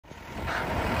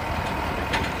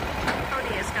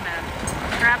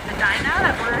grab the dyno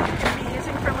that we're going to be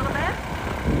using for a little bit.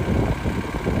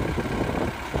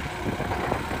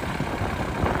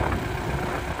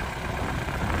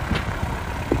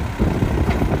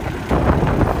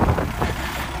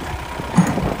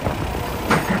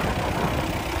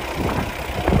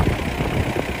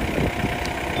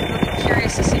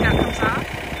 Curious to see how it comes off.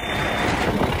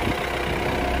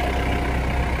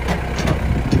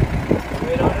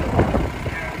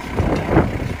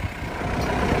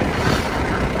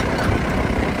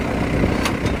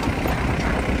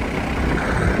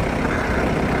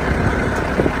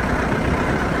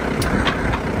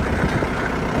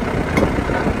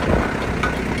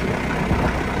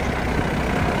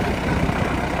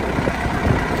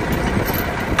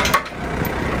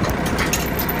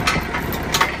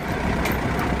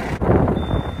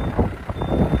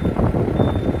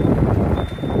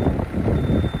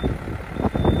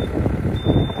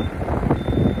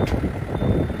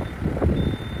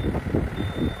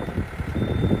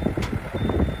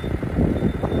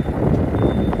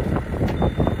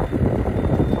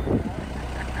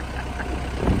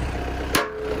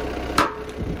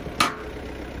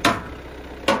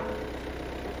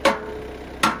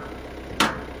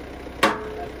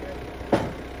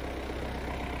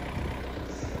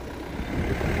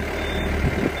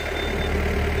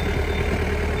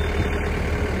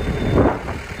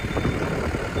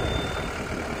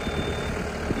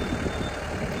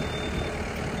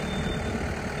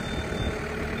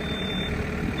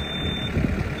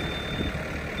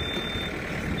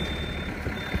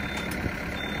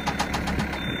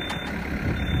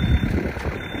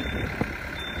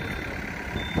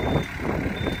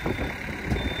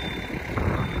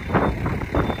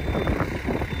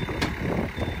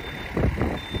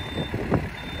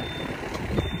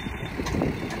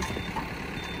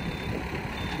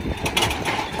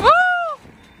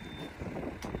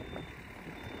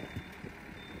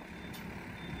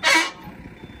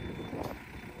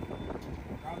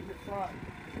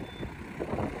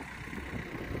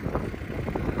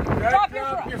 Drop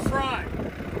your front.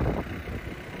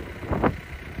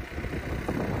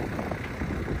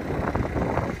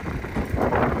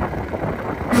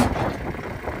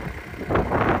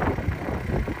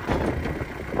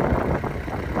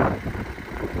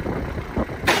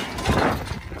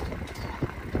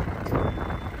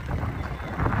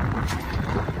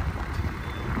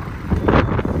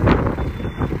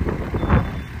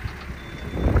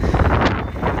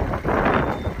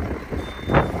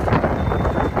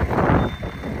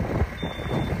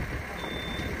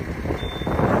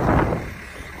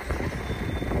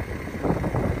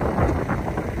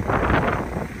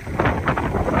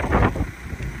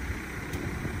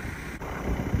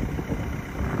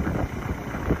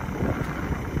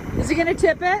 Is he gonna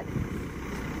tip it?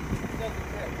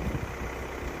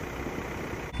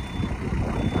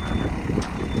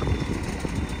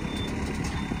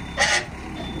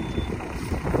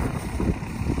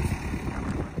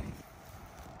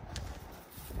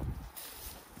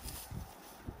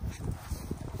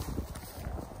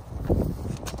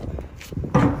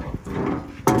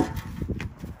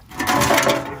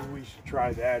 Maybe we should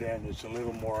try that end. It's a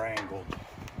little more angled.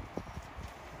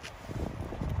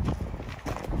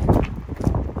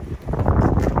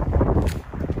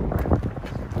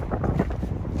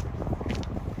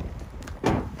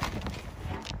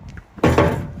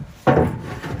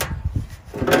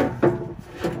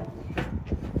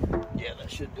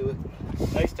 Should do it.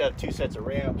 Nice to have two sets of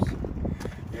ramps.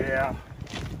 Yeah.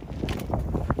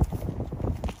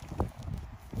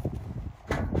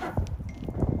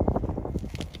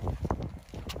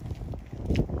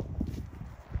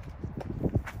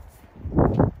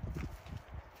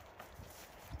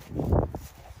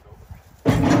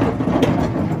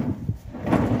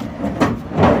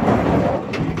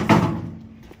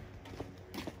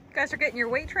 You guys are getting your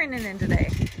weight training in today.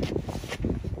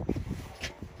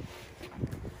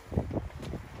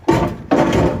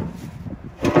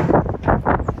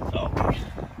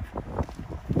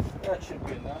 That should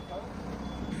be enough, huh?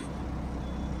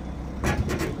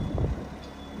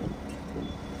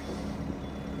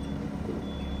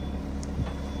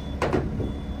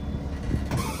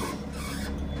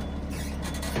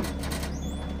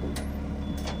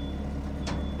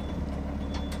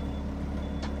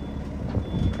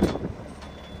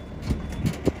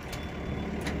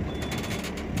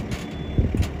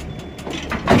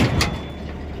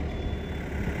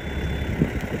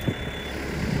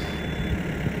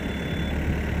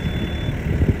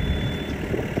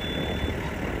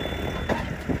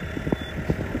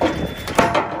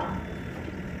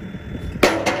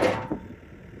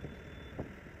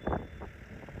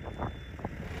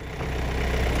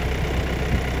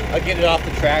 I'll get it off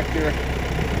the tractor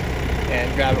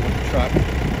and grab it with the truck.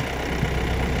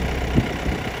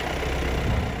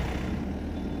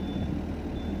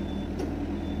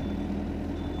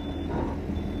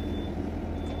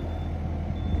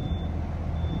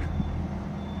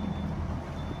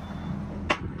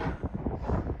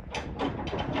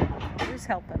 Who's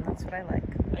helping? That's what I like.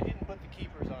 I didn't put the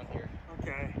keepers on here.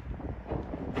 Okay.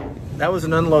 That was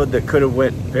an unload that could have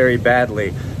went very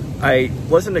badly. I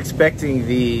wasn't expecting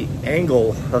the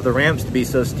angle of the ramps to be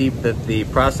so steep that the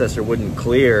processor wouldn't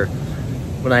clear.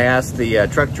 When I asked the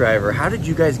truck driver, how did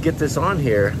you guys get this on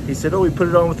here? He said, oh, we put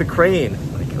it on with a crane.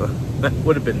 Like, oh, that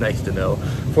would have been nice to know.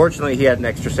 Fortunately, he had an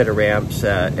extra set of ramps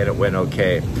and it went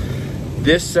okay.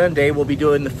 This Sunday, we'll be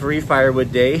doing the free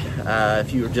firewood day.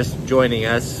 If you were just joining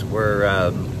us,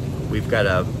 we've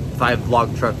got 5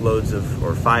 log truck loads of,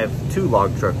 or 2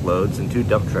 log truck loads and 2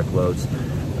 dump truck loads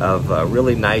of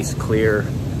really nice, clear,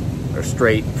 or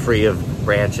straight, free of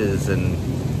branches and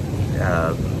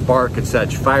bark and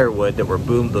such firewood that were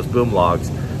those boom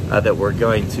logs that we're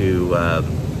going to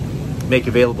make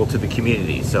available to the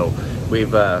community. So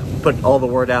we've put all the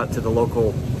word out to the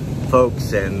local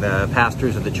folks and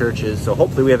pastors of the churches. So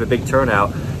hopefully we have a big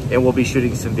turnout, and we'll be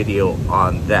shooting some video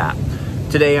on that.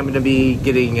 Today I'm going to be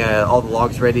getting all the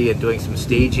logs ready and doing some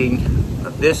staging.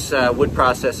 This wood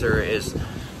processor is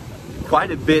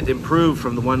quite a bit improved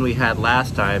from the one we had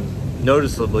last time.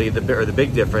 Noticeably, the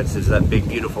big difference is that big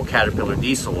beautiful Caterpillar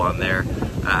diesel on there,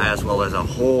 as well as a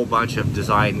whole bunch of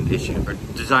design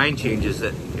changes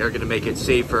that are going to make it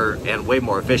safer and way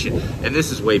more efficient. And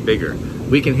this is way bigger.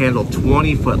 We can handle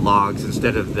 20-foot logs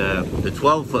instead of the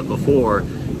 12-foot before,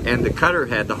 and the cutter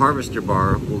head, the harvester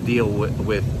bar, will deal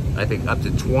with I think up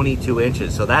to 22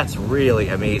 inches. So that's really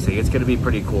amazing. It's going to be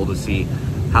pretty cool to see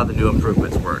how the new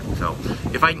improvements work. So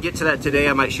if I can get to that today,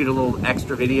 I might shoot a little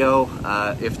extra video.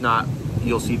 If not,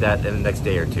 you'll see that in the next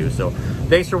day or two. So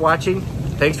thanks for watching.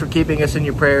 Thanks for keeping us in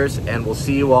your prayers, and we'll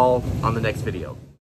see you all on the next video.